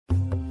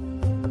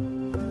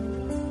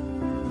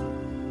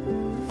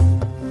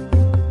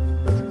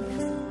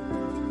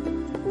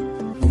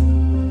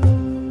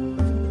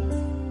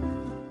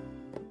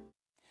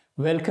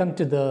Welcome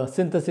to the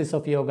Synthesis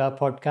of Yoga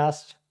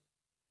podcast.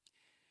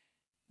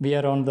 We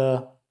are on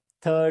the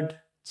third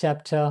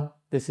chapter.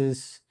 This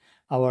is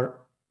our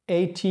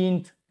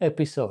 18th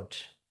episode.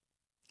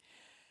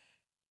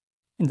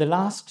 In the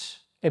last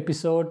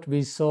episode,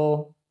 we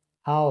saw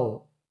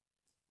how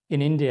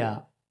in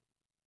India,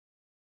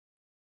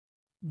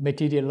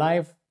 material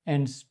life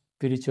and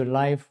spiritual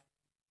life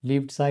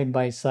lived side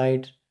by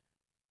side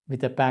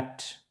with a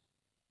pact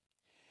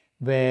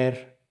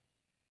where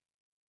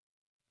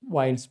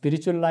while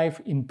spiritual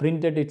life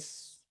imprinted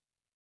its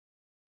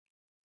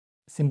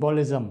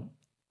symbolism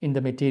in the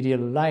material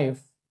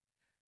life,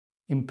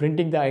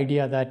 imprinting the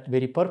idea that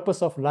very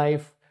purpose of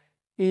life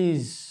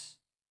is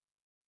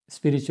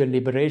spiritual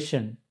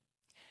liberation,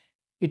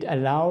 it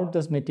allowed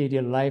this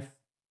material life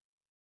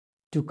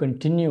to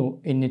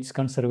continue in its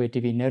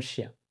conservative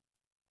inertia.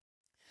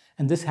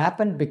 And this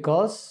happened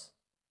because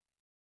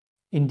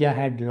India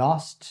had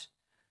lost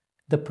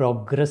the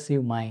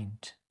progressive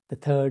mind, the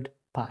third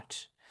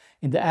part.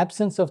 In the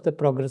absence of the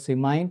progressive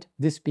mind,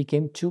 this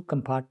became two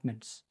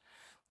compartments.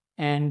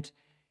 And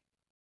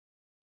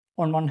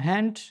on one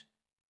hand,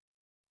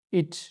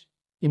 it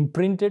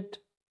imprinted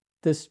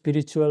the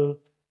spiritual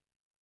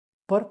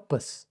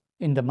purpose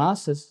in the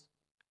masses.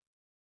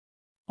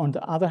 On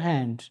the other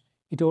hand,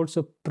 it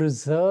also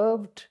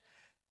preserved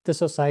the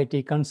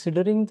society,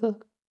 considering the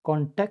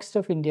context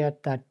of India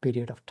at that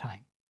period of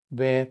time,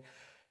 where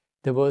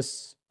there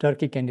was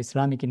Turkic and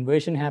Islamic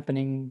invasion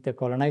happening, the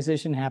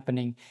colonization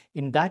happening.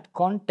 In that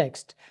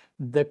context,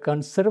 the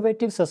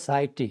conservative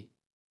society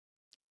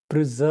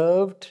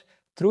preserved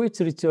through its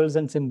rituals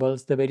and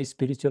symbols the very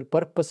spiritual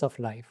purpose of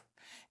life.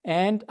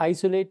 And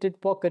isolated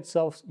pockets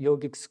of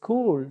yogic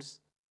schools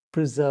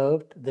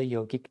preserved the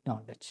yogic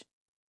knowledge.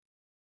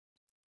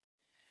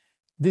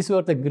 This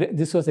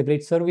was a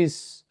great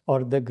service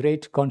or the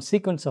great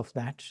consequence of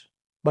that.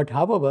 But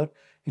however,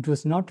 it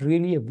was not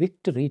really a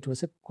victory, it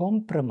was a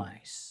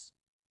compromise.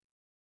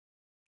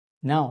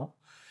 Now,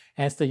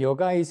 as the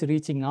yoga is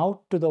reaching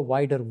out to the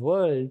wider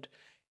world,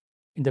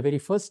 in the very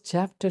first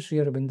chapter, Sri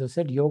Aurobindo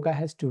said, yoga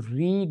has to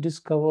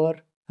rediscover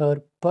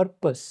her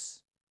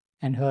purpose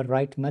and her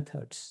right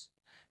methods.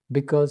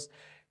 Because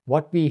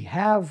what we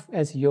have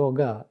as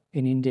yoga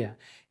in India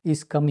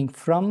is coming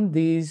from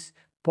these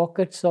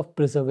pockets of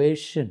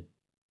preservation,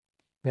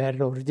 where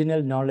the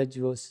original knowledge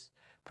was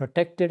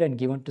protected and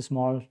given to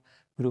small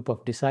group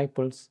of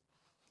disciples.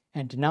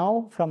 And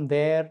now from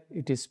there,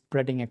 it is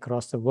spreading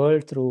across the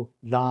world through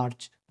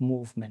large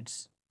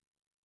movements.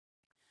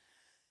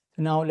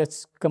 Now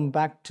let's come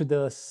back to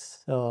the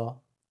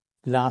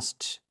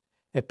last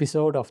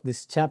episode of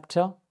this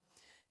chapter.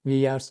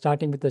 We are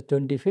starting with the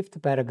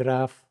 25th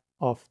paragraph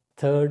of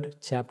third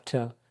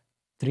chapter,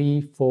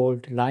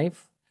 Threefold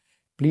Life.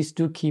 Please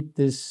do keep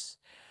these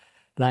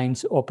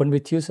lines open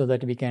with you so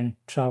that we can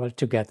travel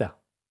together.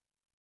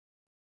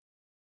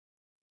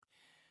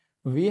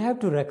 We have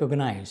to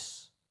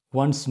recognize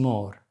once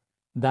more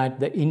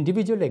that the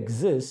individual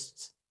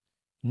exists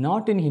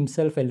not in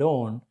himself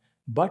alone,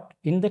 but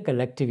in the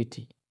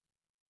collectivity.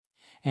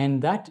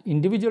 And that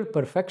individual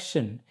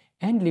perfection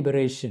and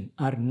liberation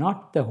are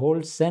not the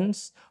whole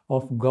sense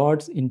of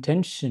God's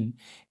intention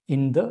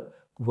in the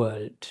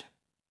world.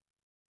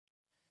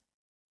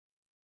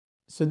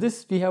 So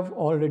this we have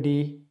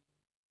already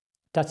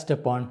touched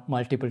upon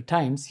multiple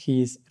times.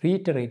 He is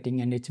reiterating,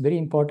 and it's very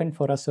important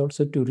for us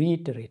also to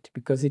reiterate,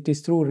 because it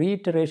is through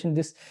reiteration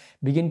this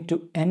begins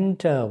to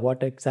enter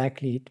what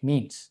exactly it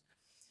means.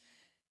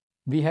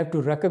 We have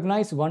to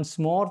recognize once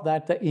more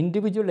that the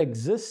individual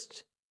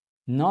exists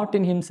not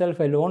in himself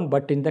alone,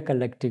 but in the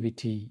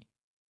collectivity.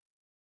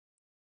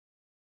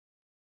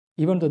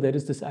 Even though there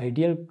is this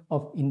ideal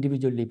of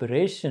individual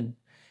liberation,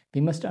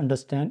 we must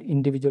understand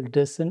individual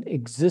doesn't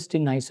exist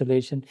in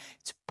isolation.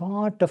 It's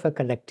part of a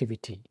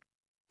collectivity.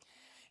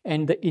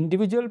 And the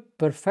individual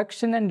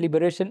perfection and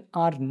liberation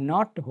are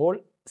not the whole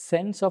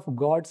sense of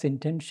God's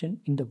intention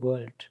in the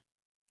world.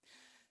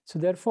 So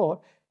therefore,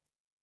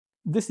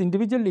 this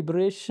individual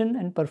liberation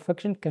and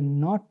perfection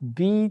cannot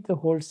be the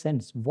whole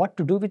sense. What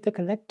to do with the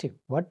collective?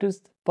 What is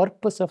the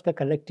purpose of the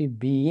collective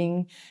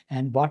being,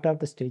 and what are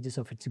the stages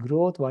of its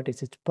growth? What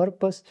is its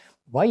purpose?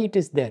 Why it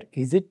is there?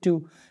 Is it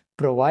to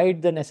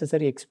provide the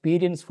necessary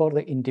experience for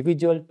the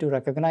individual to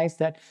recognize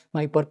that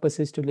my purpose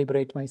is to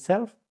liberate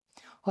myself?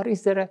 Or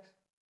is there a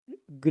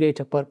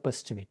greater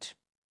purpose to it?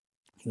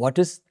 What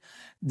is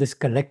this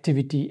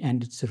collectivity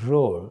and its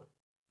role?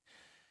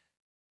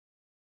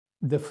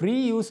 The free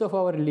use of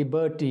our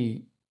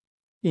liberty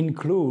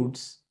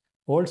includes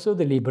also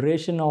the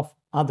liberation of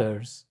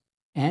others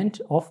and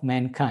of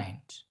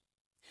mankind.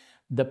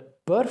 The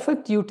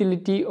perfect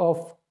utility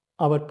of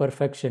our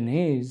perfection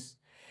is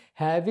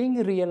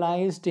having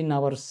realized in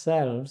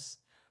ourselves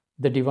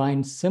the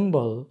divine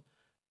symbol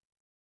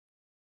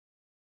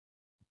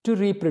to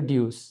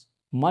reproduce,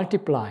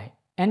 multiply,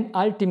 and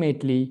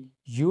ultimately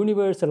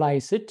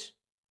universalize it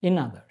in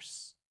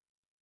others.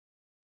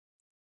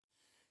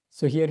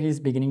 So here he is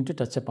beginning to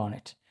touch upon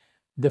it.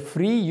 The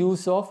free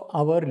use of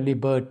our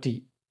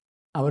liberty,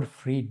 our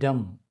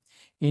freedom,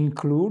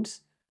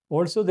 includes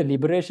Also the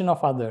liberation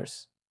of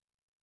others.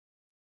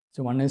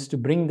 So one is to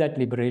bring that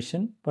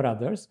liberation for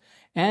others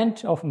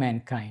and of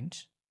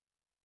mankind.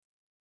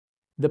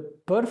 The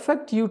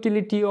perfect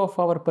utility of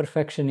our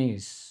perfection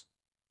is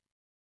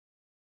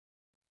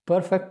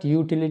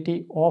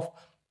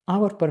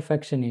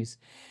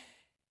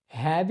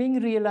having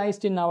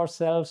realized in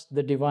ourselves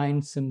the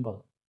divine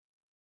symbol.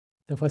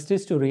 The first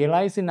is to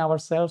realize in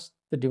ourselves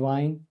the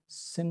divine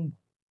symbol.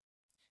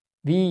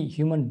 We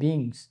human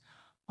beings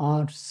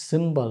are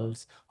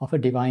symbols of a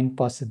divine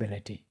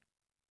possibility.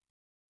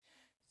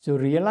 So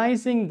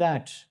realizing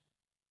that,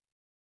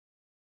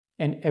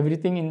 and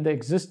everything in the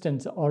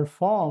existence, all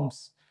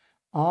forms,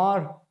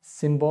 are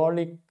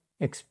symbolic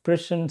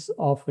expressions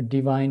of a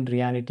divine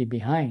reality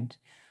behind.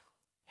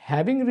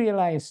 Having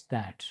realized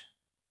that,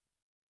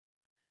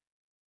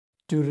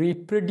 to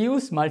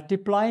reproduce,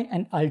 multiply,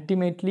 and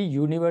ultimately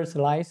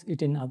universalize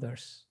it in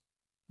others.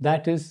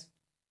 That is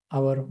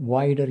our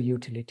wider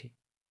utility.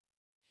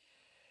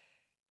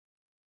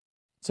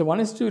 So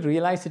one is to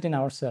realize it in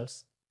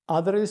ourselves.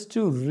 Other is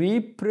to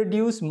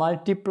reproduce,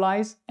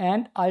 multiplies,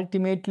 and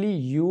ultimately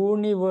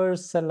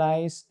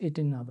universalize it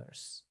in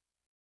others.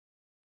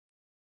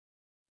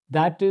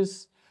 That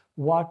is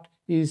what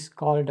is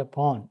called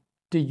upon,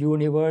 to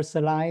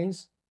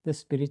universalize the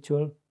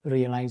spiritual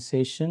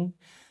realization,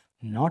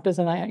 not as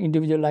an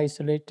individual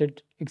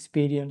isolated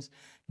experience,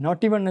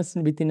 not even as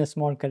within a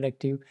small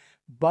collective,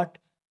 but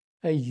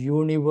a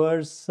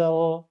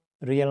universal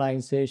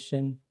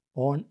realization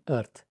on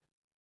earth.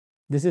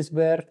 This is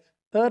where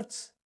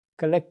Earth's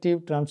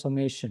collective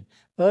transformation,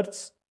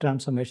 Earth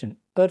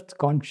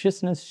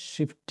consciousness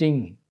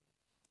shifting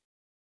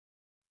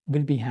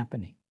will be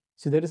happening.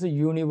 So there is a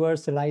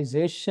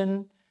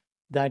universalization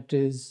that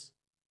is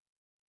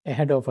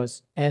ahead of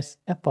us as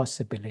a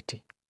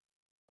possibility.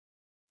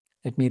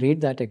 Let me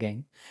read that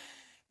again.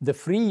 The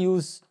free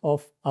use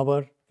of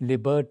our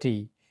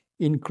liberty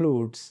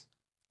includes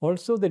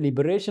also the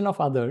liberation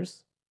of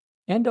others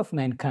and of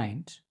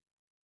mankind.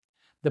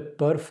 The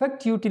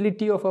perfect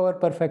utility of our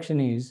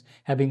perfection is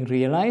having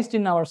realized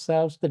in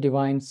ourselves the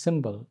divine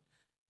symbol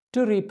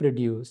to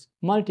reproduce,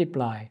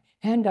 multiply,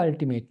 and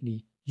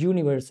ultimately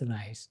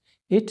universalize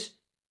it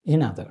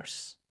in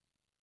others.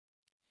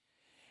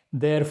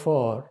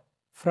 Therefore,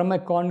 from a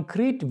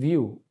concrete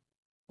view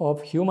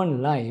of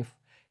human life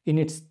in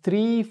its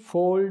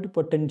threefold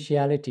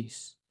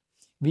potentialities,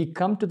 we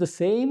come to the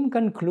same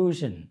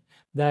conclusion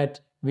that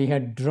we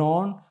had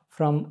drawn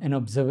from an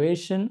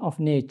observation of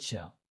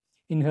nature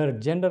in her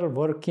general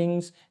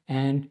workings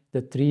and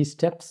the 3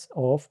 steps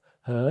of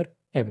her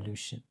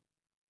evolution.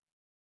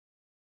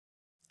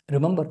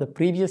 Remember, the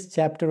previous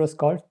chapter was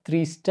called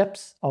 3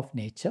 steps of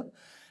nature.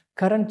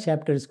 Current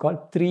chapter is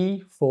called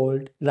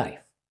threefold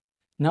life.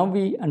 Now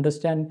we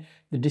understand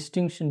the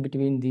distinction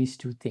between these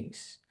two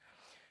things.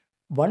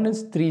 One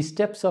is 3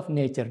 steps of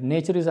nature.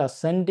 Nature is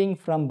ascending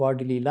from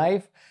bodily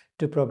life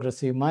to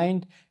progressive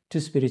mind to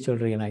spiritual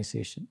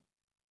realization.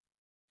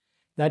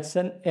 That's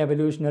an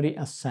evolutionary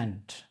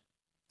ascent.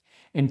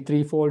 In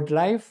threefold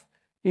life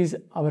is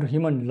our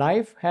human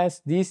life has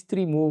these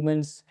 3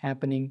 movements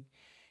happening,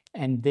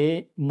 and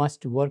they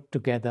must work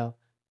together,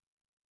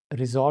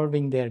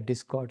 resolving their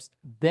discords.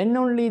 Then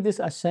only this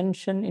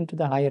ascension into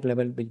the higher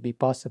level will be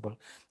possible.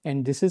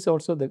 And this is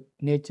also the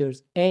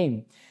nature's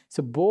aim.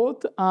 So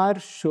both are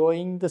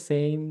showing the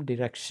same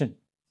direction.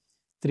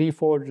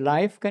 Threefold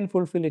life can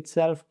fulfill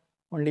itself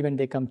only when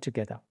they come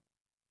together.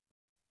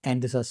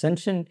 And this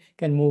ascension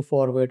can move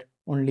forward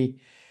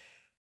only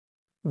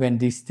when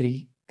these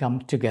 3 come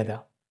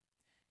together.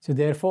 So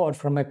therefore,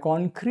 from a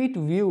concrete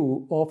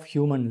view of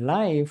human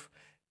life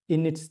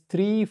in its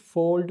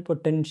threefold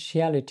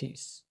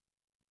potentialities,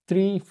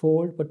 we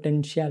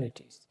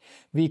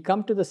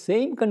come to the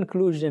same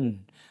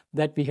conclusion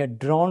that we had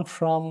drawn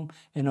from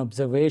an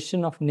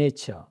observation of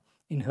nature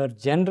in her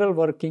general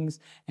workings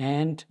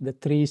and the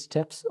 3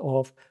 steps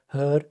of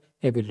her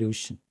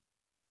evolution.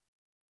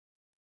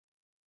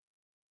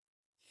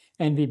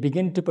 And we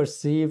begin to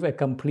perceive a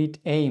complete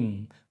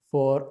aim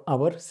for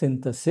our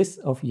synthesis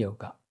of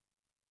yoga.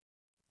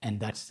 And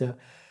that's the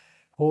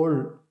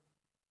whole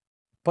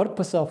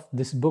purpose of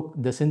this book,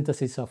 The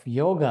Synthesis of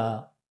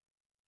Yoga.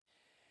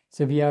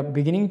 So we are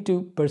beginning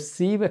to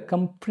perceive a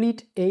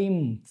complete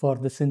aim for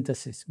the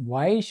synthesis.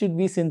 Why should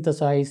we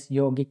synthesize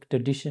yogic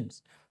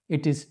traditions?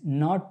 It is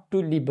not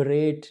to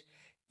liberate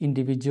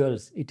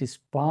individuals. It is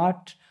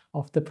part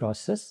of the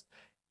process.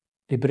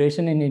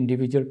 Liberation in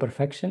individual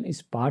perfection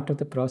is part of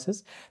the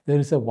process. There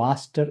is a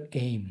vaster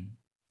aim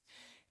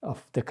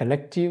of the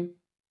collective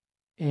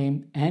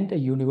aim and a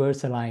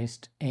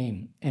universalized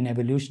aim, an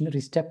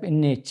evolutionary step in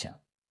nature.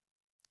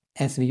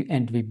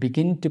 We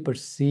begin to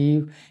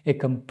perceive a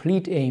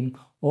complete aim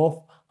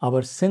of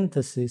our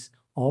synthesis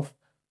of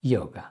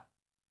yoga.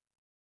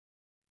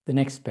 The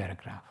next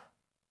paragraph.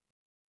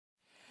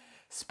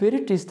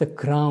 Spirit is the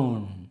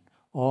crown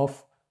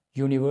of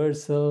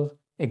universal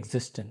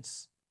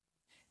existence.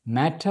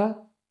 Matter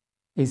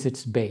is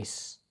its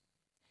base.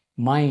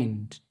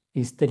 Mind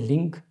is the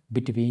link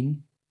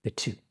between the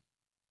two.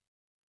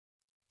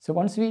 So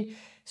once we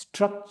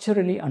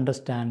structurally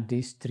understand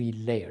these three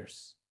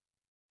layers,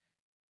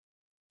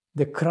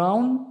 the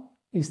crown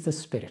is the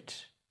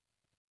spirit,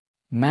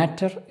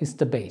 matter is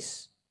the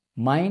base,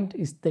 mind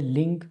is the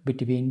link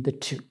between the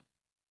two.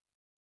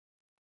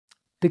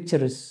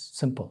 Picture is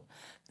simple.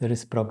 There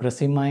is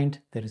progressive mind,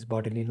 there is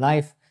bodily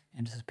life,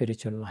 and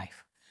spiritual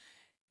life.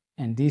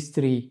 And these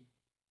three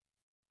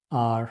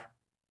are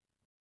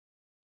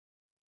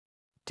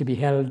to be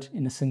held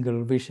in a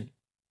single vision.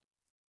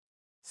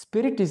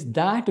 Spirit is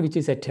that which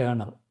is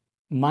eternal.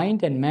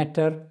 Mind and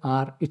matter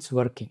are its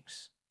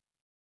workings.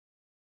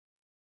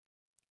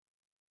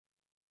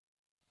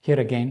 Here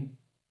again,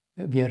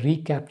 we are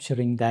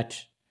recapturing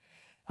that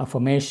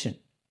affirmation.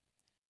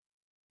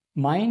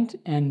 Mind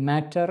and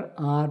matter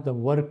are the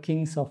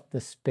workings of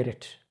the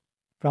spirit.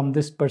 From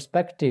this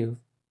perspective,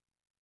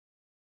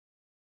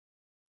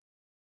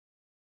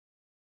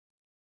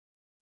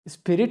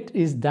 spirit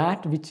is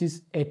that which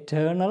is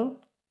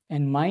eternal,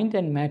 and mind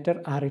and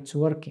matter are its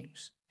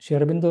workings. Sri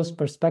Aurobindo's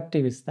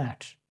perspective is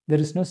that there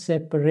is no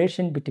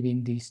separation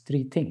between these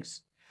three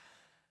things.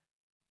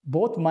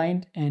 Both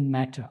mind and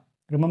matter.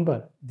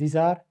 Remember, these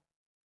are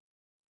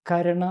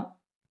karana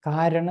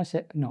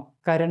shariras,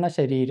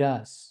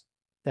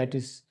 that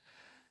is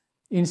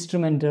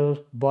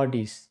instrumental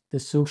bodies, the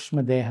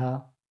sukshma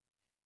deha,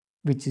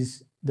 which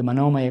is the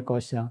manomaya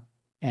kosha,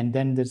 and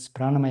then there's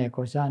pranamaya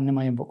kosha,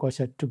 annamaya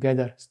kosha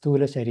together,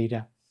 sthula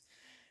sharira,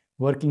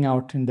 working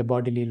out in the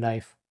bodily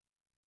life.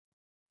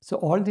 So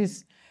all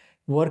these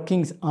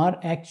workings are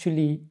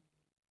actually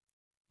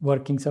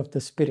workings of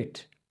the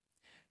spirit.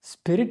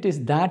 Spirit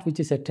is that which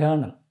is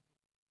eternal.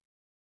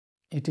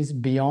 It is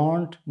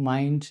beyond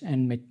mind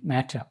and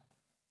matter.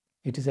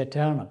 It is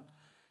eternal.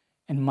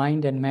 And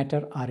mind and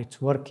matter are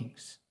its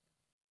workings.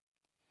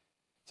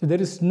 So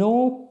there is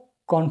no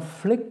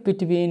conflict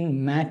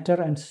between matter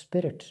and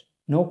spirit,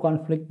 no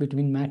conflict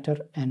between matter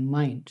and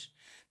mind.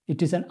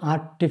 It is an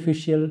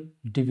artificial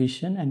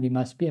division, and we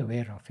must be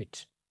aware of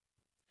it.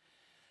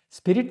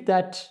 Spirit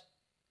that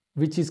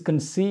which is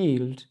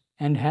concealed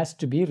and has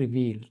to be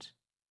revealed.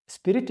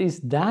 Spirit is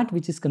that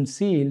which is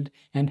concealed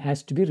and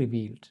has to be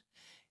revealed.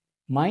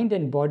 Mind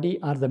and body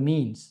are the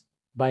means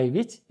by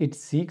which it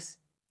seeks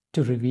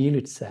to reveal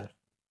itself.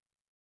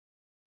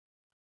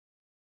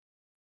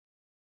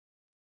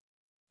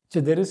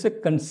 So there is a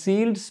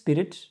concealed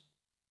spirit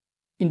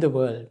in the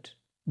world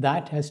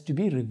that has to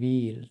be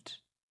revealed.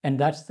 And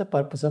that's the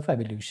purpose of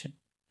evolution.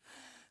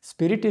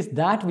 Spirit is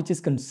that which is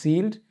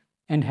concealed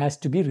and has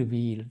to be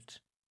revealed.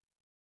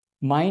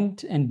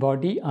 Mind and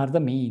body are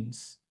the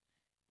means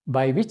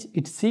by which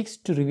it seeks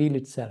to reveal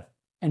itself.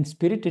 And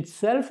spirit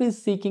itself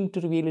is seeking to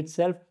reveal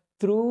itself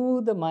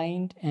through the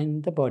mind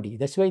and the body.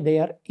 That's why they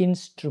are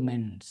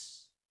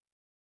instruments.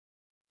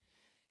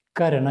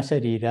 Karana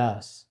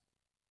shariras,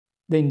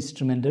 the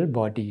instrumental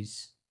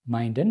bodies,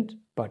 mind and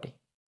body.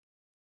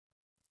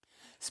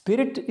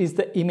 Spirit is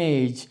the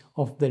image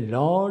of the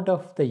Lord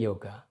of the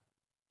yoga.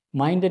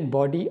 Mind and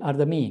body are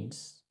the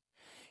means.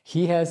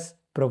 He has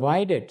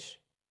provided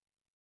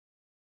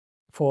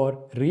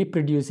for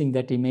reproducing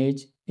that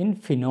image in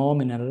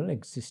phenomenal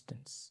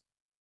existence.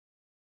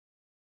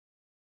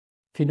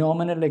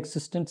 Phenomenal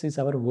existence is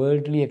our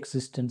worldly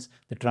existence,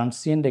 the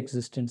transient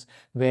existence,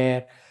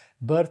 where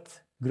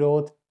birth,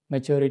 growth,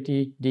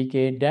 maturity,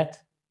 decay,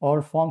 death,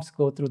 all forms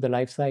go through the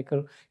life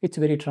cycle. It's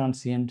very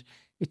transient.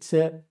 It's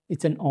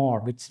an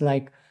orb. It's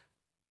like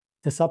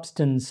the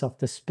substance of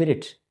the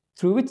spirit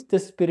through which the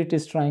spirit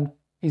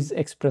is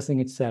expressing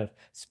itself.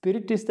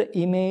 Spirit is the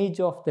image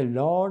of the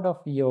Lord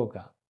of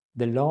yoga,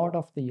 the Lord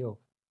of the yoga.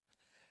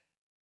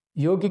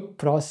 Yogic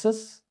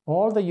process,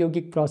 all the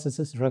yogic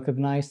processes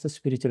recognize the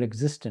spiritual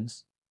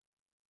existence.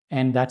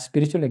 And that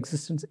spiritual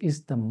existence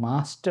is the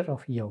master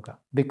of yoga,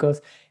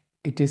 because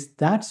it is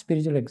that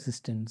spiritual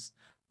existence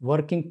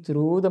working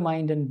through the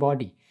mind and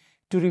body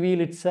to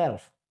reveal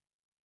itself.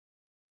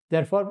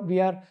 Therefore, we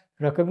are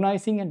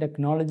recognizing and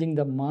acknowledging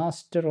the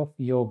master of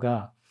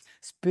yoga.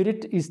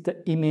 Spirit is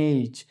the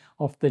image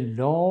of the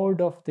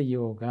Lord of the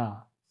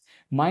yoga.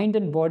 Mind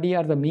and body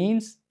are the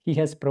means he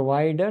has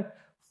provided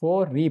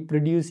for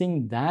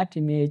reproducing that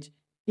image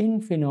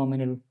in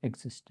phenomenal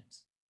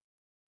existence.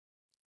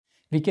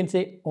 We can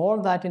say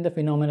all that in the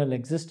phenomenal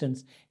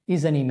existence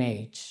is an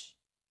image.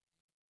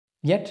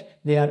 Yet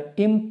they are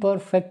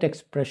imperfect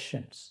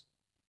expressions.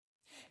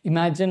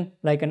 Imagine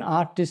like an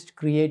artist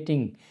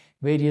creating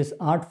various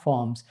art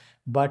forms,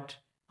 but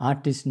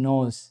artist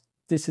knows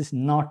this is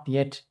not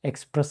yet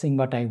expressing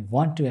what I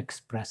want to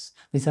express.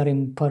 These are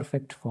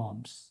imperfect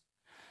forms.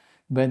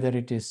 Whether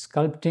it is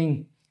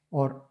sculpting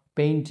or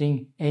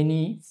painting,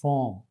 any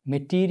form,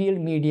 material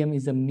medium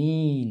is a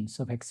means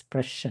of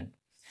expression.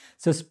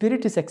 So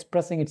spirit is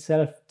expressing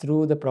itself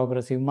through the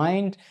progressive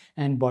mind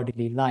and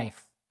bodily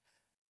life.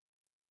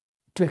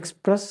 To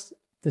express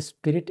the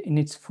spirit in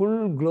its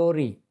full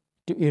glory,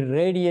 to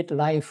irradiate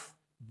life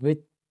with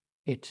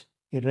it,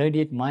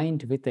 irradiate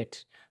mind with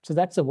it. So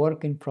that's a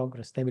work in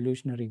progress, the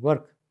evolutionary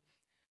work.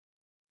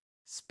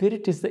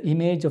 Spirit is the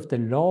image of the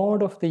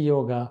Lord of the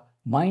yoga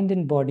mind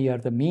and body are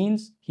the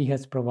means he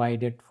has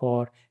provided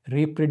for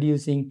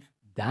reproducing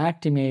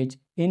that image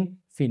in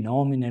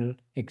phenomenal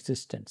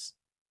existence.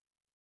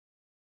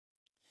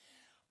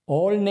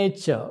 All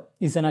nature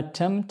is an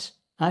attempt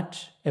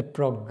at a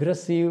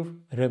progressive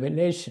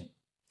revelation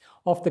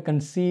of the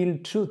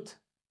concealed truth,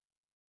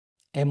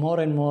 a more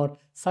and more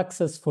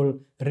successful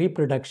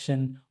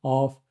reproduction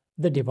of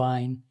the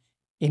divine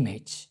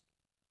image.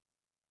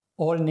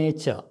 All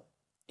nature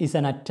is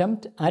an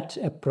attempt at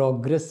a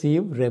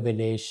progressive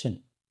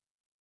revelation.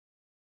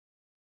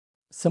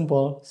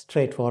 Simple,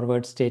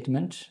 straightforward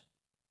statement.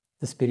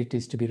 The spirit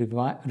is to be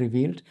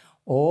revealed.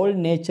 All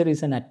nature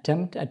is an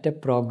attempt at a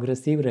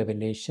progressive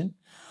revelation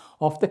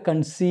of the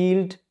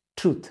concealed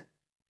truth.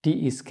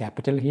 T is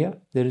capital here.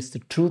 There is the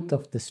truth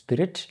of the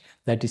spirit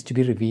that is to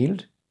be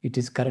revealed. It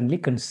is currently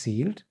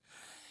concealed.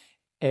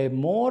 A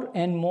more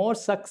and more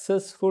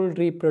successful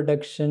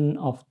reproduction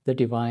of the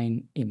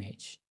divine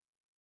image.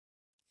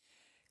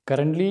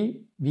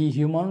 Currently, we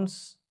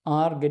humans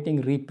are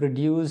getting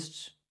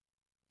reproduced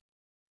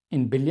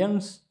in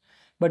billions,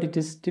 but it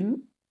is still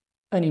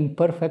an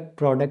imperfect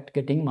product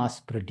getting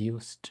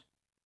mass-produced.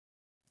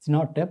 It's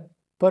not a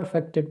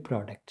perfected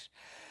product.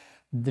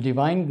 The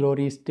divine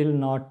glory is still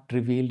not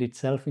revealed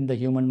itself in the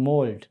human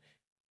mold.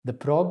 The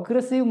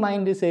progressive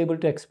mind is able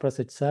to express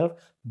itself,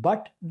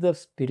 but the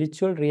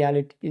spiritual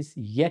reality is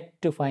yet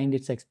to find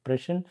its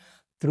expression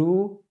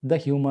through the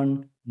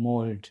human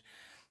mold,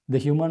 the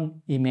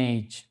human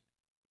image.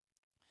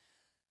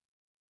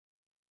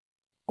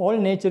 All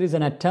nature is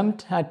an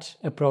attempt at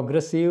a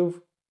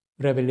progressive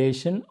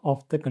revelation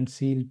of the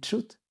concealed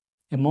truth,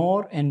 a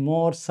more and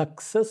more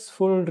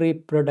successful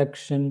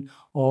reproduction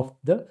of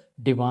the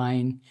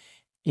divine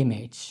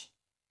image.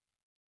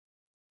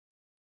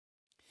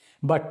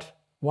 But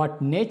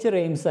what nature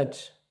aims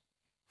at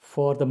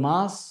for the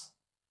mass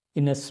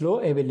in a slow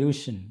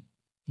evolution,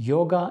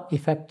 yoga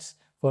effects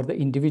for the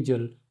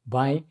individual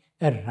by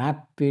a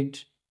rapid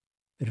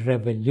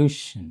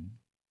revolution.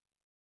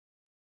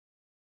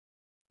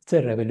 It's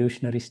a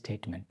revolutionary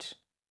statement.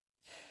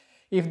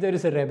 If there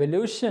is a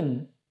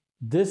revolution,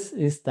 this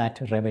is that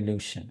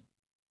revolution.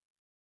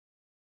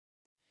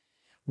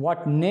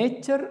 What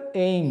nature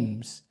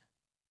aims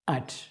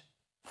at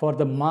for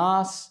the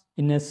mass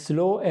in a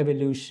slow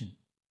evolution,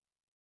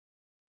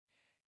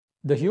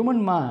 the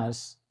human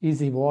mass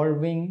is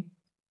evolving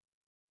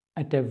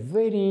at a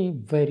very,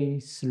 very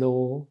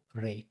slow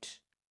rate.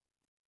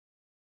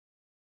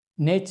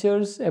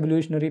 Nature's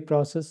evolutionary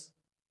process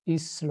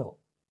is slow.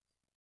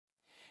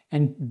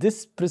 And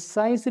this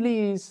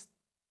precisely is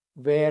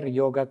where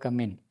yoga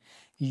comes in.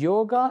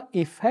 Yoga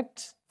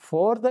effects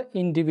for the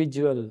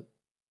individual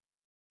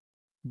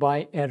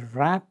by a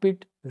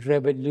rapid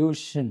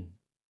revolution.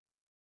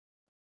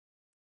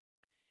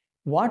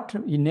 What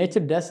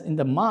nature does in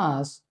the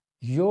mass,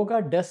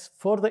 yoga does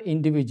for the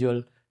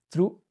individual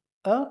through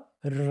a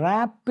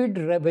rapid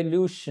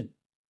revolution.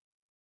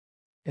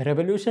 A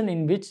revolution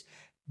in which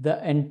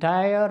the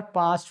entire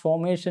past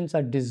formations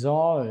are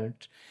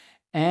dissolved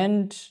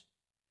and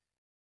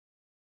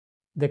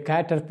the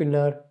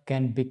caterpillar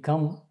can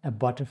become a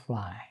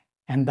butterfly.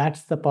 And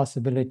that's the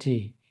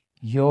possibility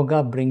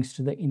yoga brings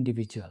to the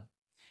individual.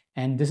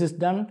 And this is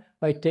done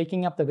by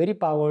taking up the very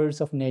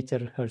powers of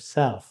nature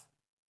herself.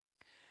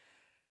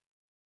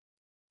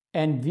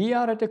 And we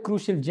are at a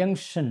crucial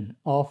junction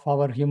of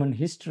our human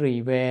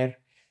history where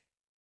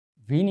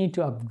we need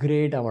to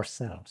upgrade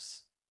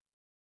ourselves.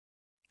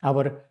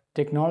 Our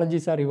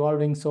technologies are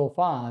evolving so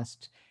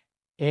fast.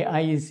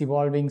 AI is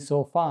evolving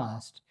so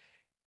fast.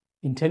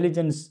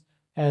 Intelligence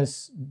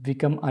has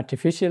become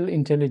artificial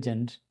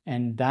intelligence,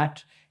 and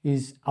that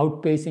is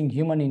outpacing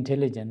human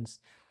intelligence.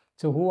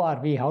 So who are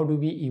we? How do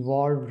we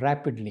evolve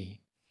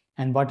rapidly?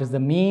 And what is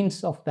the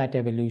means of that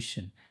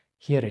evolution?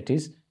 Here it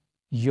is.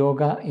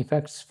 Yoga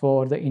effects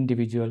for the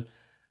individual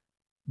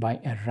by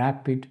a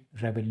rapid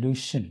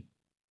revolution.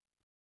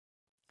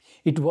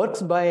 It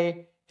works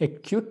by a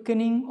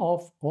quickening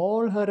of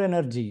all her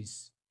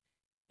energies,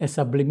 a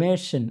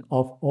sublimation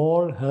of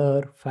all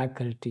her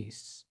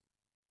faculties.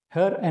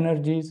 Her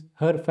energies,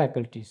 her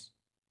faculties.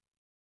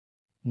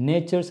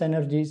 Nature's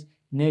energies,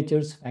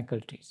 nature's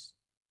faculties.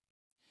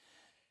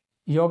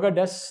 Yoga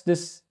does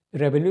this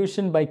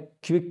revolution by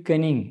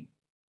quickening,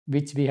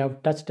 which we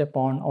have touched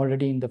upon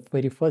already in the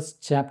very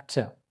first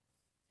chapter.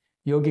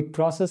 Yogic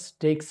process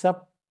takes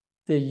up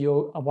the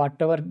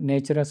whatever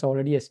nature has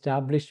already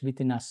established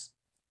within us.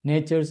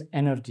 Nature's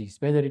energies,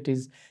 whether it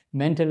is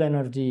mental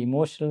energy,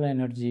 emotional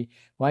energy,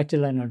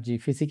 vital energy,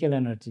 physical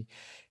energy.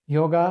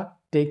 Yoga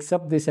takes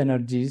up these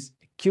energies,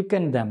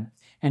 quicken them,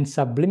 and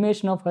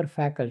sublimation of her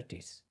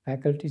faculties.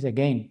 Faculties,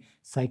 again,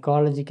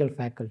 psychological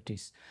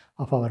faculties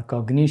of our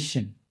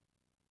cognition,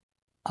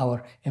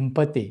 our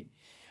empathy.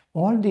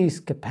 All these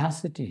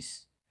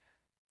capacities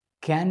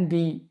can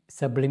be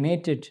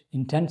sublimated,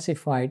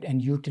 intensified,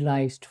 and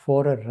utilized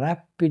for a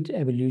rapid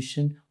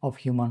evolution of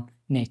human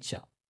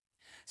nature.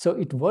 So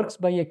it works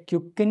by a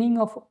quickening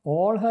of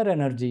all her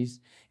energies,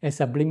 a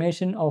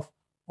sublimation of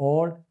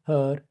all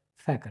her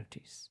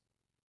faculties.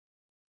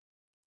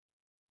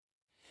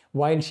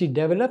 While she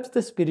develops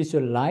the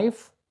spiritual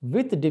life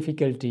with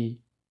difficulty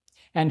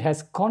and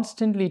has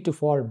constantly to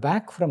fall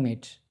back from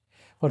it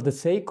for the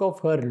sake of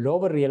her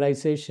lower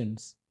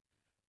realizations,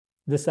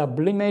 the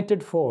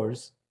sublimated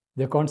force,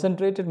 the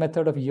concentrated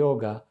method of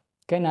yoga,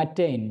 can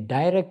attain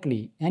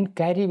directly and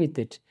carry with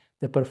it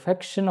the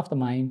perfection of the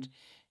mind,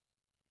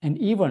 and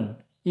even,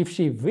 if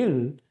she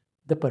will,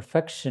 the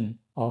perfection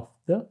of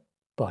the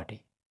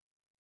body.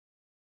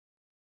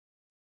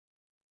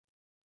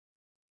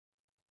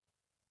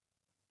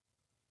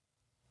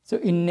 So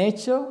in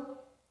nature,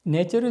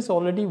 nature is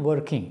already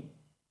working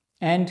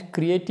and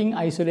creating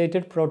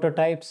isolated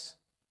prototypes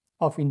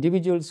of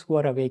individuals who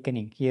are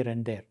awakening here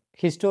and there.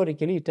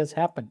 Historically, it has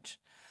happened.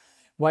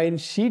 While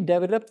she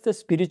develops the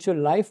spiritual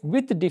life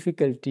with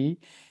difficulty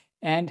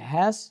and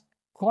has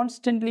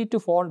constantly to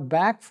fall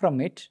back from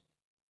it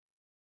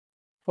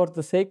for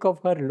the sake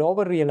of her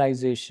lower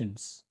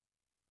realizations.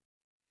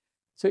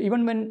 So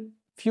even when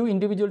few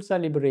individuals are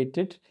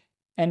liberated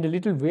and a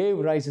little wave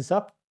rises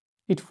up,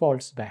 it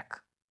falls back.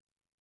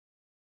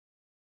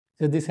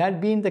 So this had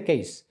been the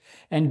case.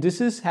 And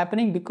this is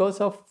happening because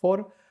of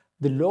for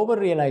the lower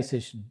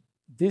realization.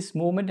 This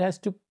movement has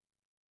to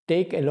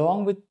take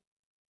along with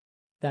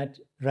that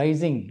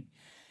rising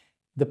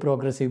the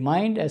progressive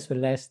mind as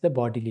well as the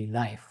bodily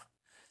life.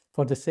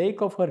 For the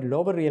sake of her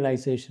lower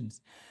realizations,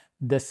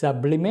 the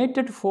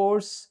sublimated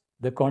force,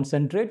 the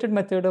concentrated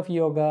method of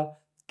yoga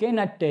can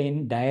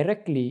attain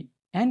directly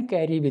and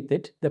carry with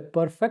it the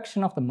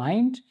perfection of the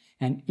mind,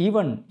 and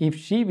even, if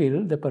she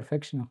will, the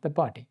perfection of the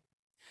body.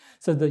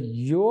 So the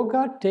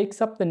yoga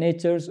takes up the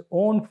nature's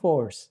own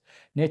force,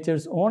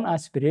 nature's own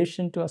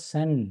aspiration to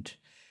ascend,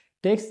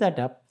 takes that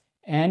up,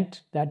 and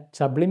that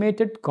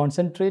sublimated,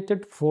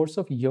 concentrated force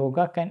of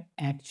yoga can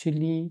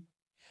actually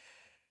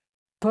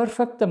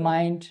perfect the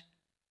mind,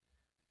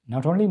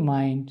 not only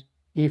mind,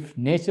 if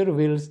nature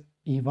wills,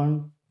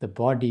 even the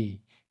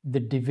body. The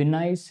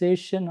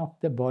divinization of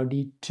the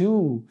body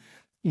too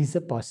is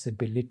a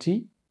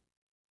possibility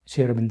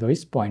Aurobindo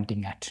is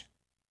pointing at.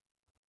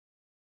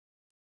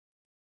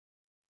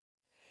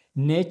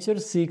 Nature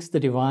seeks the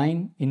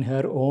divine in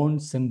her own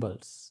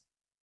symbols.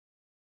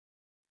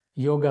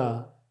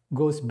 Yoga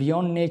goes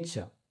beyond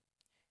nature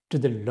to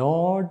the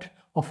Lord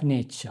of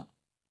nature,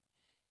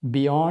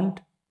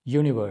 beyond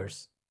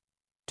universe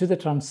to the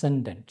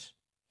transcendent,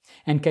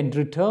 and can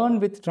return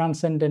with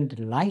transcendent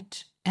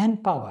light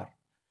and power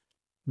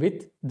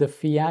with the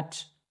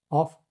fiat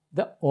of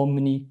the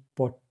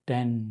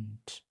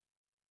omnipotent.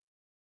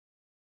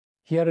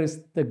 Here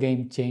is the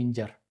game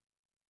changer.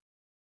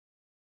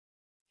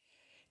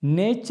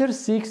 Nature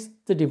seeks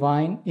the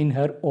divine in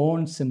her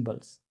own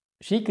symbols.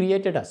 She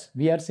created us.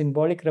 We are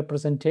symbolic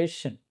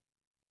representation.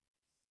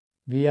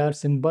 We are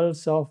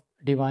symbols of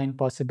divine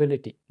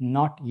possibility,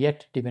 not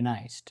yet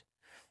divinized.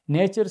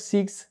 Nature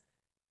seeks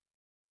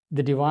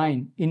the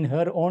divine in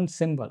her own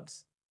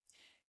symbols.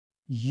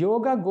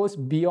 Yoga goes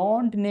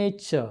beyond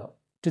nature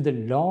to the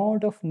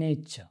Lord of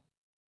nature.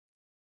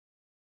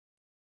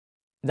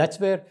 That's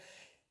where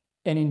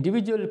an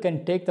individual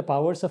can take the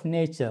powers of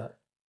nature,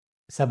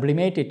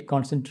 sublimate it,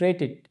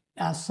 concentrate it,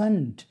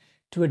 ascend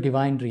to a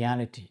divine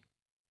reality.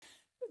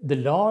 The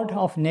Lord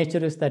of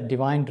nature is that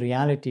divine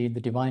reality,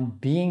 the divine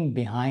being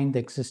behind the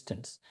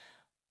existence,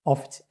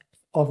 of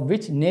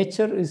which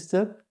nature is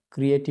the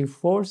creative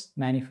force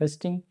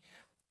manifesting,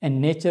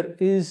 and nature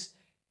is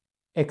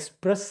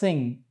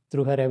expressing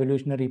through her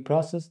evolutionary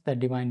process that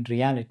divine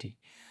reality.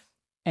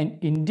 And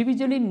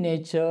individually,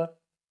 nature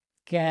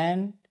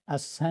can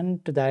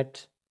ascend to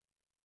that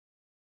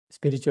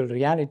spiritual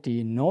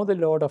reality, know the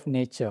Lord of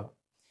nature,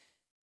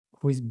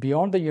 who is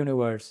beyond the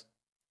universe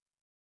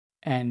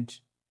and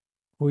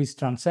who is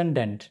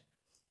transcendent,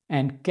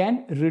 and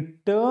can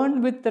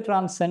return with the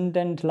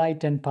transcendent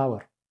light and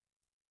power.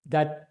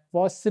 That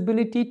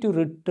possibility to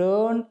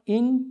return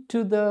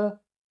into the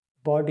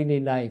bodily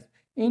life,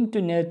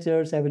 into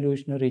nature's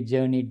evolutionary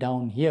journey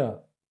down here.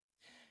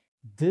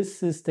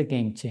 This is the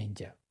game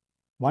changer.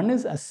 One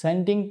is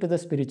ascending to the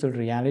spiritual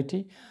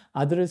reality,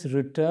 other is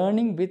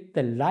returning with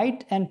the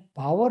light and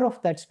power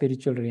of that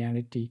spiritual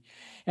reality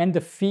and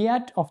the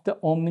fiat of the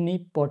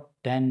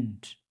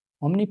omnipotent.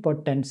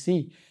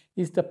 Omnipotency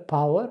is the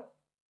power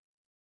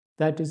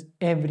that is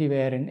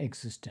everywhere in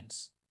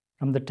existence,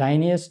 from the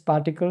tiniest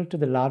particle to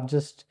the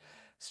largest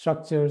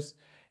structures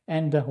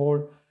and the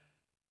whole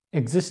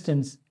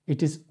existence.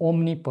 It is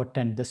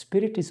omnipotent. The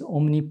spirit is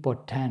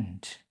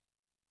omnipotent.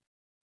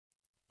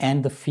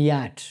 And the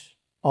fiat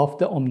of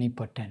the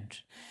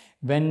omnipotent.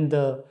 When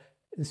the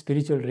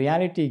spiritual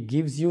reality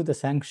gives you the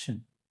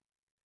sanction,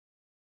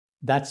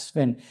 that's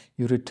when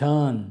you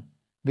return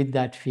with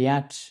that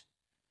fiat,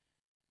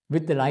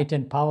 with the light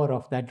and power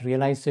of that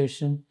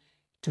realization,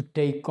 to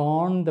take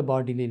on the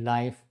bodily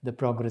life, the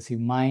progressive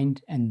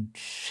mind, and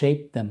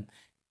shape them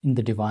in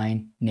the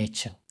divine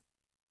nature.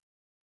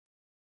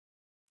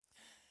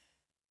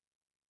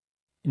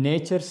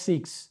 Nature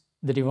seeks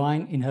the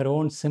divine in her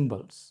own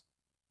symbols.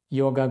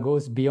 Yoga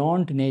goes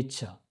beyond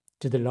nature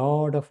to the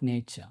Lord of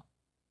nature,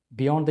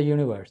 beyond the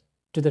universe,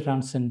 to the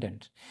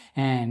transcendent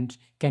and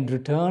can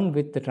return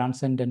with the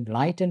transcendent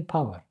light and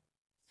power,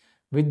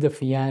 with the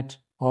fiat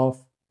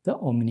of the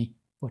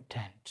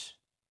omnipotent.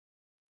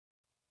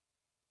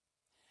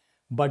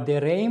 But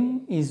their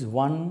aim is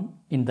one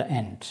in the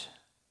end.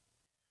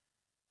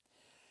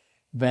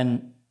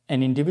 When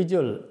an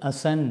individual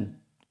ascends,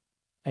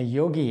 a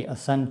yogi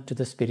ascends to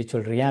the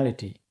spiritual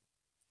reality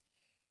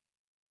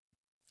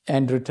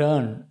and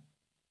return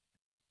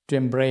to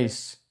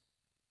embrace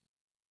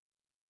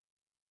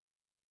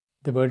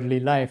the worldly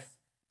life,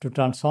 to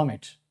transform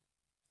it.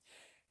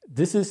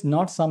 This is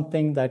not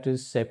something that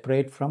is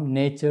separate from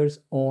nature's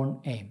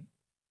own aim.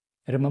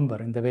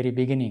 Remember, in the very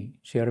beginning,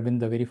 Sri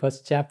Aurobindo, the very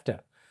first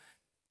chapter,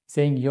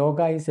 saying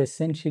yoga is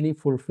essentially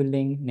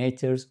fulfilling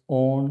nature's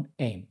own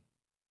aim.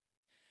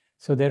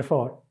 So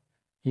therefore,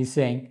 he's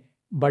saying,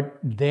 but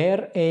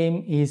their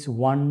aim is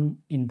one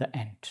in the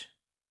end.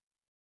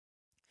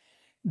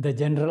 The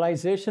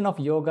generalization of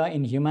yoga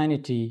in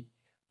humanity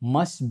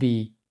must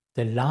be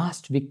the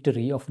last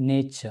victory of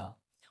nature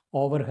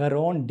over her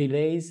own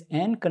delays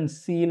and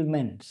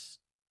concealments.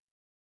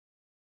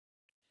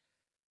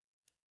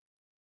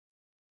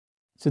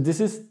 So this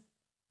is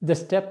the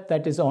step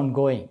that is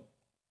ongoing.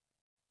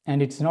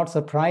 And it's not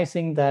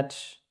surprising that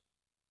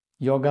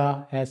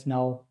yoga has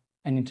now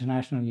an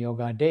International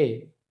Yoga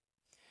Day.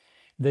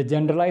 The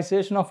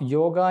generalization of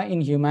yoga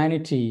in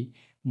humanity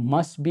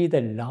must be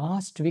the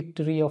last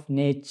victory of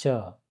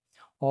nature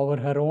over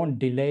her own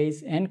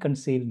delays and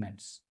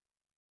concealments.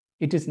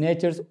 It is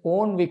nature's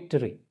own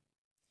victory.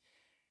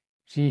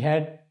 She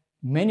had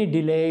many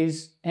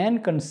delays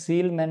and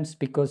concealments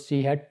because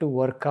she had to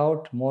work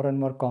out more and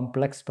more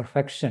complex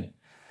perfection.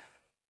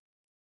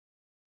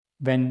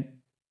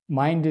 When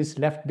mind is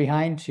left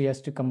behind, she has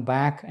to come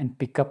back and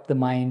pick up the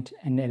mind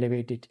and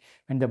elevate it.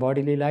 When the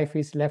bodily life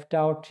is left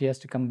out, she has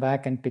to come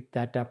back and pick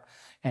that up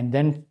and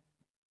then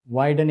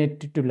widen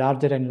it to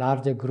larger and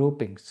larger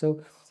groupings.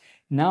 So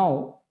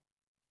now,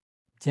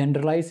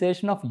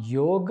 generalization of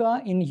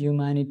yoga in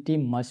humanity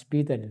must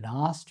be the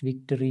last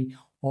victory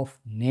of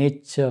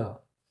nature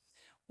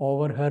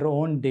over her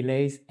own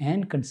delays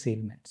and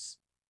concealments.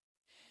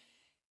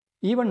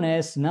 Even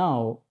as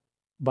now,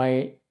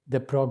 by the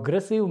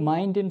progressive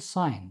mind in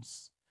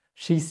science,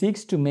 she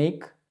seeks to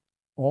make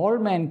all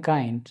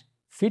mankind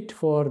fit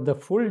for the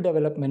full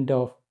development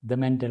of the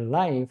mental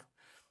life,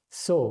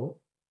 so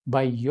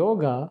by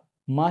yoga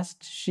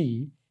must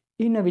she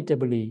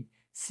inevitably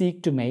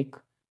seek to make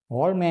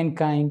all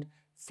mankind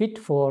fit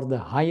for the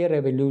higher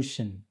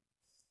evolution,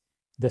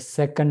 the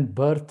second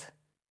birth,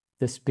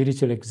 the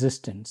spiritual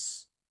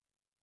existence.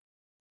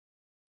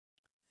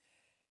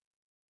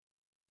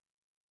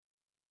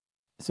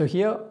 So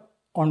here,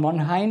 on one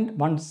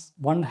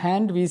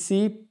hand, we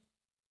see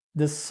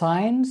the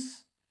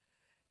science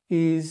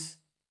is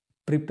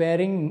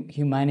preparing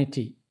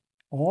humanity,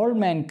 all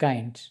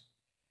mankind,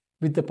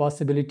 with the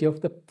possibility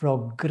of the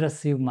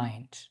progressive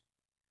mind.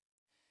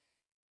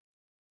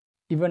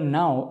 Even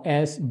now,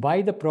 as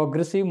by the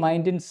progressive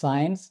mind in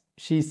science,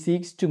 she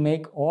seeks to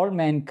make all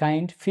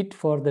mankind fit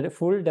for the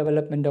full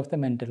development of the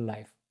mental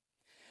life.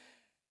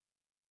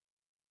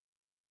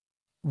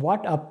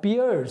 What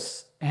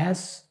appears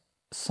as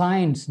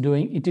science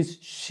doing, it is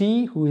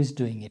she who is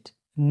doing it.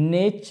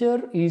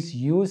 Nature is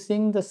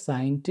using the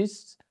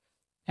scientists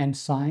and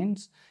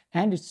science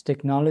and its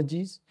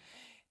technologies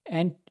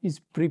and is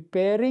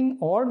preparing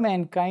all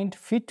mankind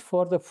fit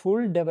for the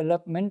full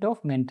development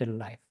of mental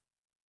life.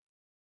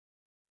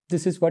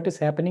 This is what is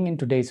happening in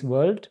today's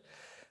world,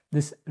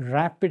 this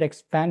rapid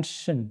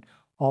expansion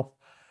of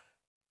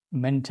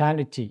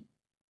mentality,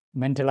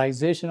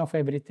 mentalization of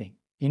everything,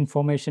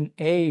 information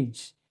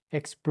age,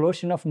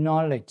 explosion of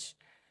knowledge,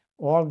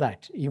 all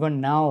that. Even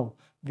now,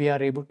 we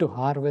are able to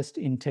harvest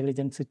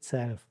intelligence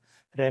itself,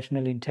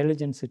 rational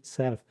intelligence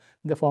itself,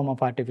 in the form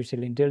of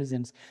artificial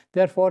intelligence.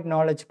 Therefore,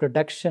 knowledge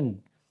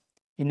production,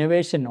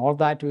 innovation, all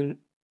that will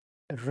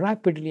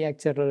rapidly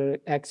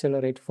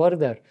accelerate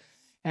further,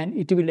 and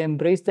it will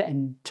embrace the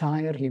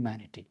entire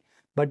humanity.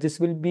 But this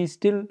will be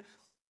still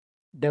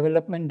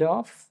development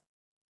of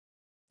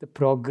the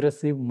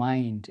progressive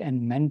mind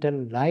and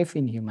mental life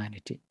in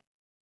humanity.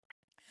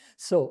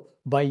 So,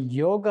 by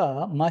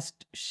yoga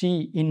must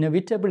she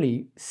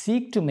inevitably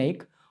seek to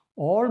make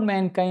all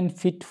mankind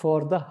fit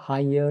for the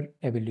higher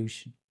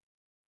evolution.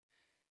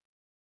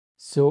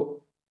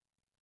 So,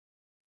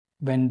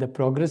 when the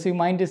progressive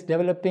mind is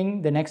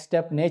developing, the next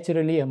step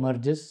naturally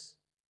emerges,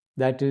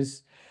 that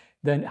is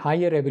the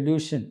higher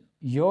evolution.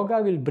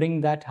 Yoga will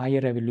bring that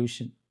higher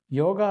evolution.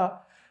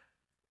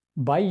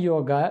 By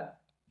yoga,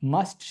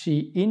 must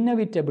she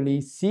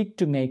inevitably seek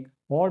to make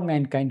all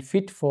mankind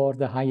fit for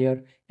the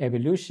higher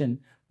evolution,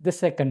 the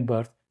second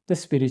birth, the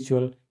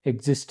spiritual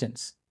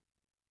existence.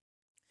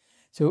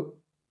 So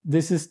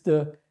this is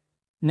the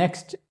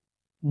next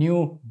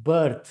new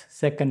birth,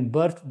 second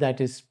birth that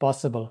is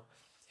possible.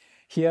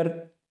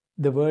 Here,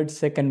 the word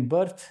second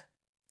birth,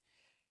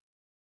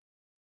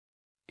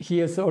 he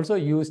is also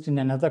used in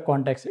another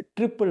context,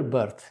 triple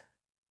birth.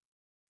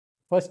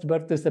 First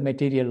birth is the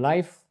material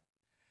life.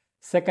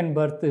 Second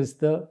birth is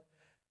the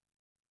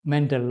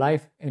mental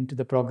life into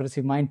the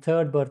progressive mind.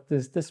 Third birth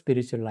is the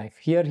spiritual life.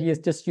 Here he is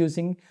just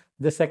using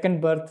the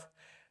second birth,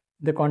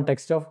 the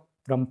context of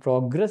from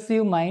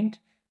progressive mind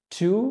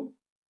to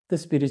the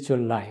spiritual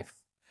life.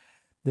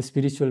 The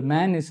spiritual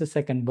man is the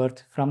second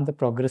birth from the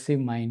progressive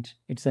mind.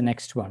 It's the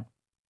next one.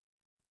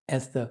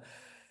 As the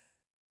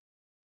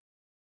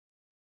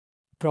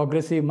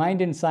progressive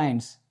mind in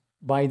science,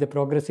 by the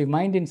progressive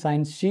mind in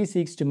science, she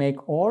seeks to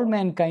make all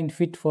mankind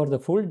fit for the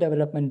full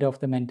development of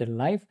the mental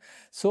life.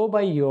 So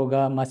by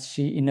yoga must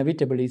she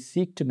inevitably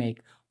seek to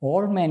make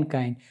all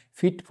mankind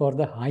fit for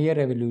the higher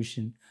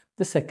evolution,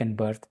 the second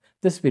birth,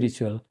 the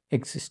spiritual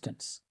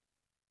existence.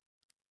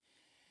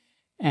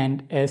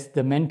 And as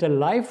the mental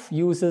life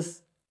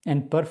uses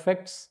and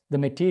perfects the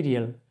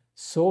material,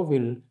 so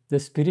will the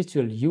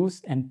spiritual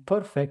use and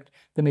perfect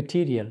the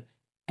material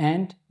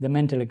and the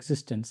mental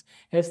existence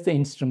as the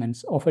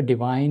instruments of a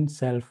divine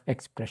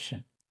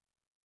self-expression.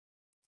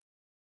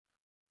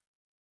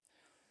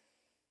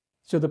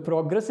 So the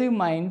progressive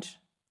mind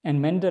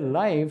and mental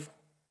life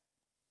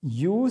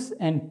uses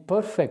and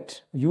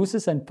perfects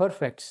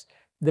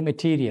the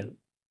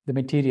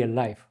material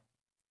life.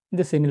 In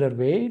the similar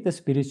way, the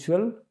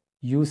spiritual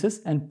uses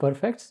and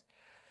perfects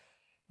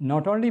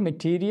not only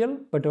material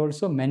but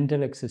also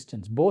mental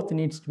existence. Both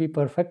needs to be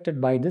perfected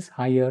by this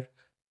higher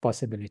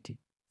possibility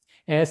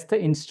as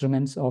the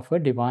instruments of a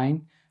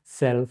divine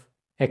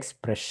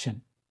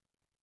self-expression.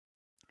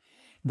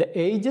 The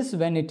ages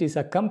when it is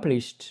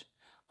accomplished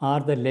are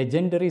the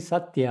legendary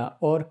Satya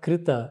or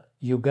Krita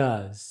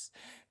Yugas,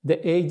 the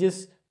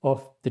ages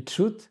of the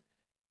truth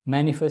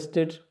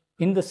manifested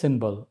in the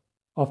symbol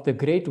of the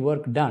great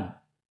work done,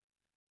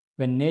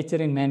 when nature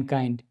in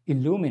mankind,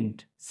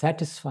 illumined,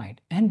 satisfied,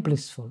 and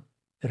blissful,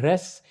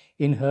 rests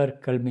in her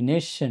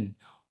culmination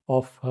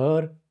of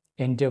her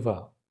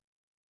endeavor.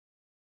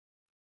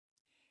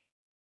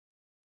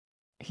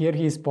 Here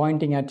he is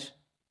pointing at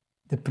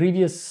the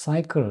previous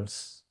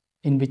cycles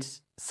in which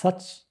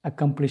such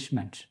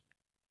accomplishment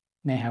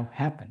may have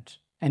happened.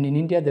 And in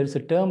India, there is a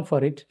term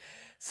for it,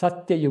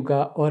 Satya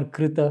Yuga or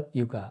Krita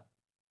Yuga.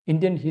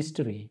 Indian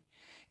history,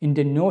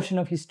 Indian notion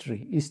of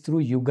history is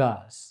through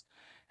yugas.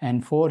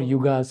 And 4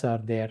 yugas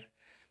are there.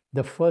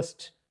 The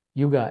first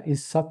yuga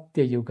is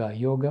Satya Yuga,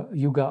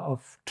 yuga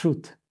of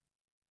truth.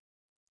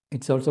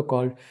 It's also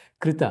called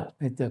Krita,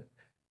 it's the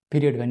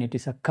period when it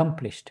is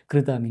accomplished.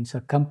 Krita means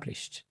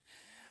accomplished.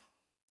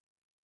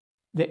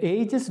 The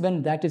ages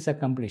when that is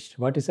accomplished.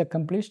 What is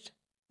accomplished?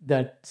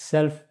 That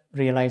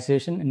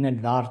self-realization in a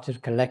larger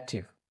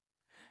collective.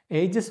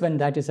 Ages when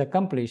that is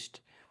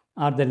accomplished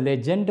are the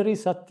legendary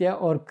Satya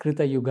or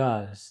Krita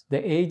Yugas,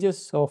 the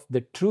ages of the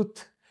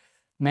truth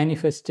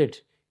manifested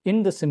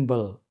in the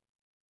symbol.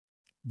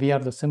 We are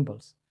the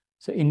symbols.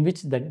 So in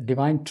which the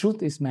divine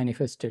truth is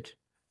manifested,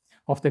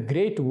 of the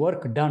great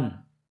work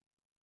done,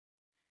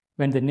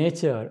 when the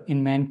nature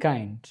in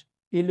mankind,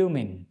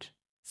 illumined,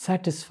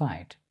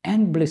 satisfied,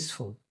 and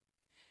blissful,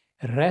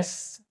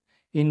 rests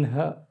in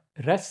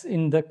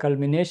the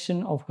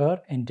culmination of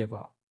her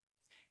endeavor.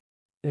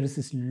 There is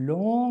this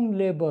long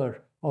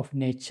labor of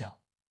nature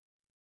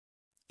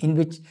in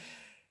which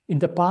in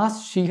the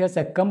past she has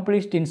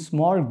accomplished in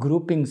small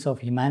groupings of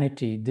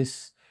humanity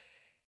this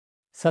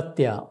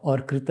Satya or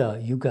Krita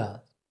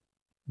Yuga,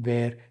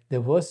 where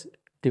there was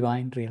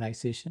divine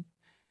realization.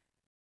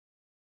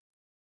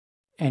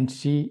 And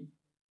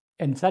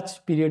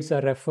such periods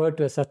are referred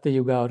to as Satya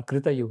Yuga or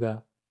Krita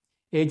Yuga,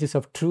 ages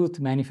of truth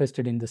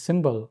manifested in the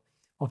symbol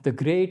of the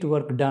great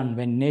work done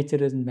when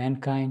nature is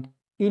mankind,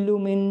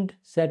 illumined,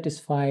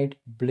 satisfied,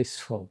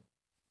 blissful.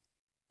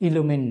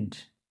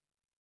 Illumined,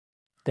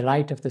 the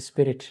light of the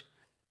Spirit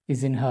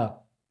is in her.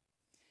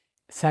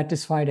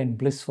 Satisfied and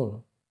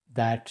blissful,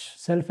 that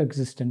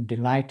self-existent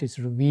delight is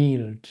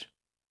revealed.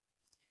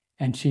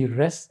 And she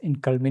rests in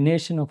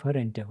culmination of her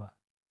endeavor,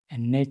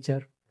 and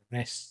nature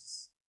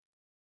rests.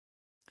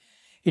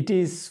 It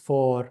is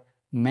for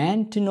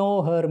man to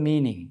know her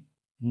meaning,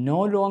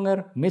 no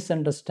longer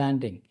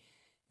misunderstanding,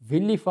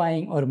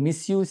 vilifying or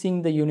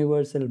misusing the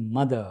universal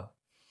mother,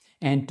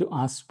 and to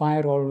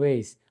aspire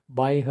always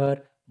by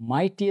her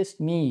mightiest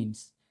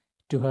means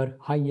to her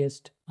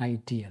highest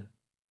ideal.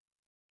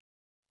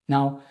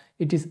 Now,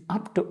 it is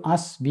up to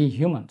us, we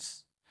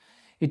humans.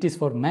 It is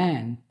for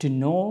man to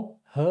know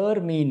her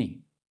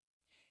meaning.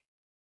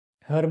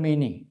 Her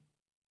meaning.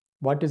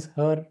 What is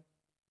her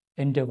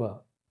endeavor?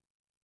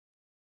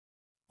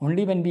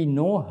 Only when we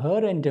know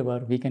her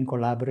endeavor, we can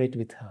collaborate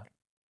with her.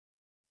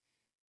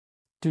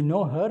 To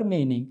know her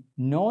meaning,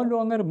 no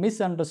longer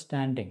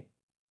misunderstanding,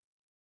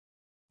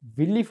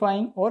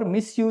 vilifying or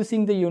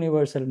misusing the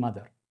universal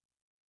mother.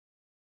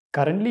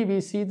 Currently,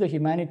 we see the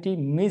humanity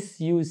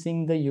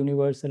misusing the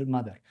universal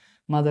mother,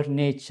 Mother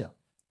Nature.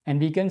 And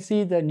we can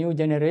see the new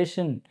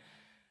generation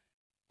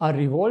are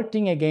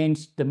revolting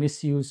against the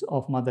misuse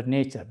of Mother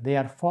Nature. They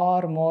are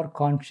far more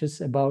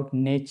conscious about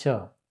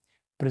nature,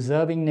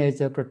 preserving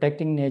nature,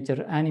 protecting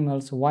nature,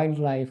 animals,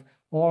 wildlife,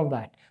 all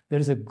that. There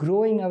is a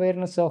growing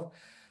awareness of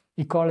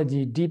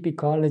ecology, deep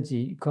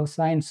ecology,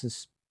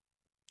 eco-sciences,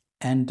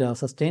 and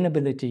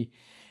sustainability.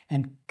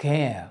 and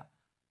care,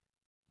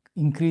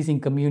 increasing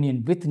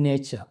communion with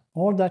nature,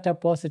 all that are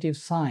positive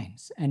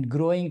signs, and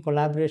growing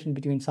collaboration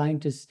between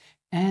scientists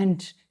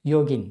and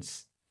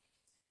yogins.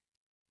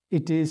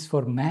 It is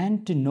for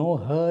man to know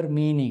her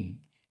meaning,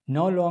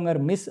 no longer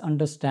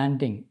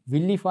misunderstanding,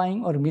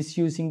 vilifying or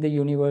misusing the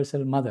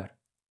universal mother.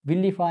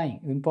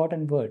 Vilifying,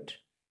 important word.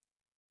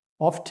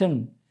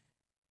 Often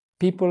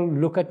people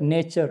look at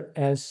nature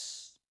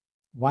as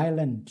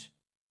violent,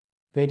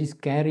 very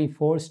scary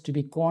force to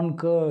be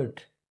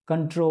conquered,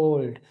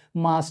 controlled,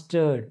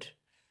 mastered.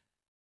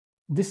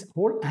 This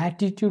whole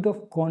attitude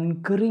of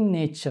conquering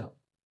nature,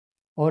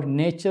 or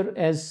nature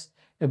as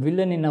a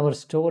villain in our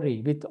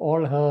story with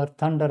all her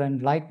thunder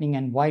and lightning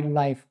and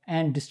wildlife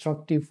and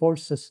destructive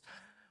forces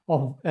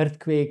of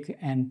earthquake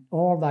and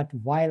all that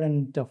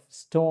violent of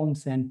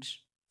storms and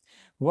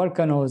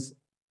volcanoes,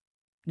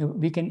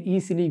 we can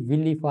easily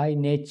vilify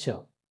nature.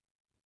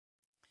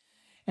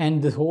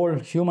 And the whole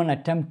human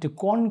attempt to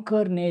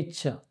conquer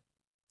nature.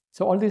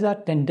 So all these are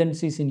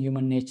tendencies in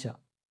human nature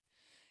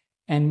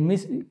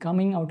and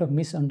coming out of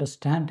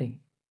misunderstanding.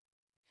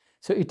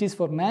 So it is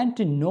for man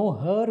to know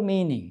her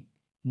meaning,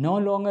 no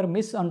longer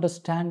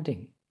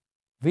misunderstanding,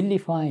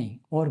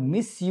 vilifying or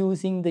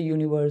misusing the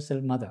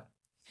universal mother,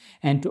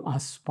 and to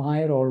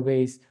aspire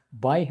always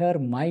by her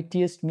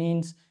mightiest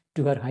means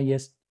to her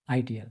highest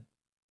ideal.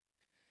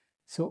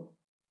 So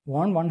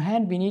on one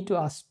hand, we need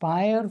to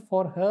aspire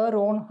for her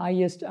own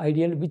highest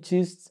ideal, which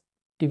is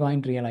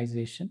divine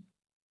realization.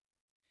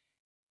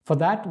 For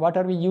that, what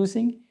are we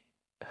using?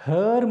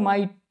 Her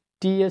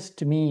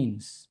mightiest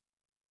means.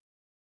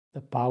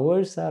 The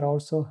powers are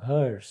also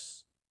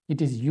hers.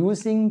 It is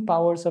using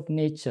powers of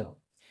nature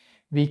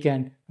we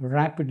can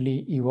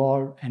rapidly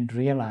evolve and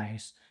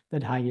realize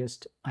that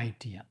highest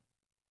idea.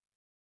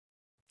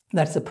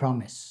 That's the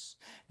promise.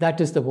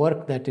 That is the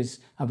work that is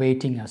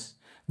awaiting us.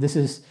 This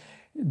is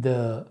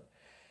the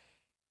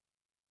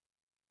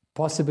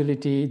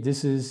possibility.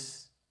 This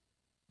is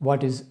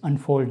what is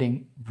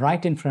unfolding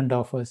right in front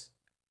of us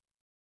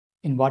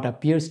in what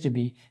appears to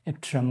be a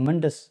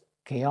tremendous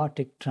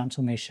chaotic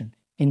transformation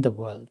in the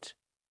world.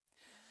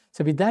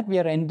 So with that, we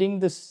are ending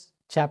this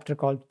chapter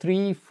called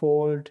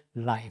Threefold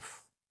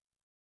Life,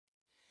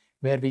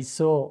 where we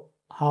saw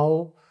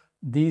how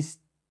these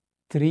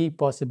three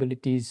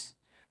possibilities,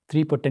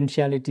 three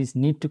potentialities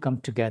need to come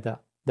together: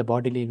 the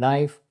bodily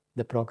life,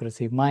 the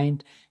progressive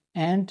mind,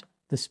 and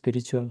the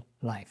spiritual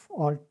life,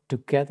 all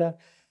together,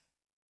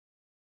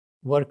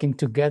 working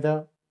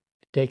together,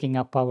 taking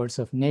up powers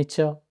of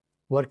nature,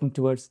 working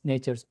towards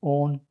nature's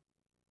own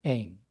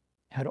aim,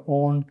 her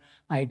own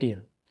ideal,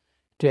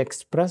 to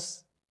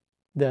express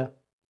the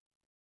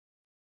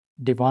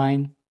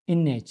divine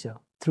in nature,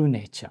 through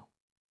nature.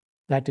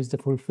 That is the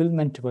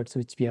fulfillment towards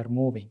which we are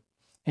moving.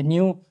 A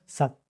new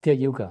Satya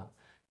Yuga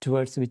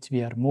towards which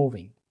we are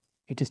moving.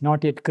 It is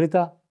not yet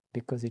Krita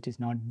because it is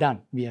not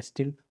done. We are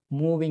still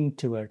moving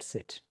towards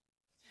it.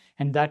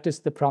 And that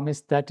is the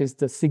promise, that is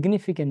the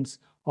significance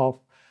of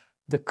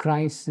the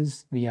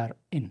crisis we are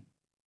in.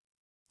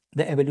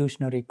 The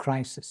evolutionary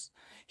crisis.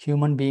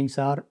 Human beings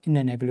are in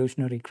an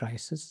evolutionary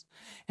crisis,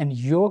 and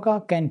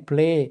yoga can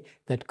play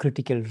that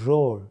critical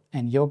role.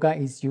 And yoga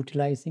is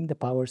utilizing the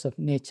powers of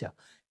nature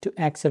to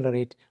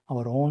accelerate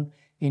our own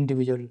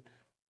individual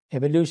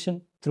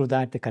evolution, through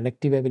that the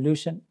collective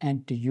evolution,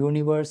 and to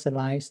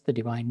universalize the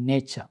divine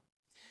nature,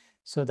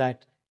 so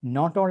that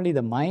not only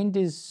the mind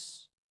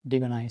is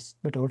divinized,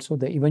 but also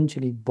the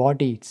eventually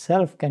body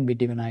itself can be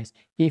divinized,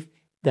 if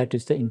that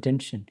is the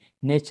intention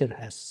nature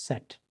has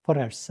set for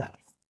herself.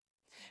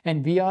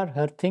 And we are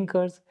her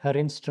thinkers, her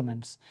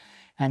instruments,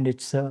 and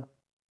it's a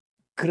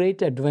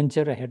great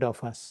adventure ahead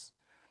of us.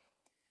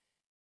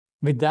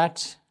 With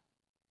that,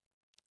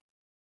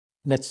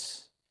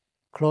 let's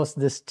close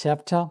this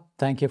chapter.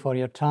 Thank you for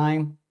your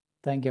time.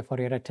 Thank you for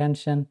your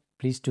attention.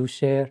 Please do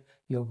share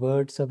your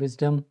words of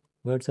wisdom,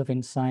 words of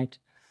insight.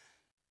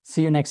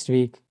 See you next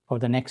week for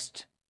the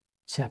next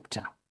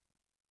chapter.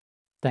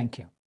 Thank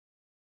you.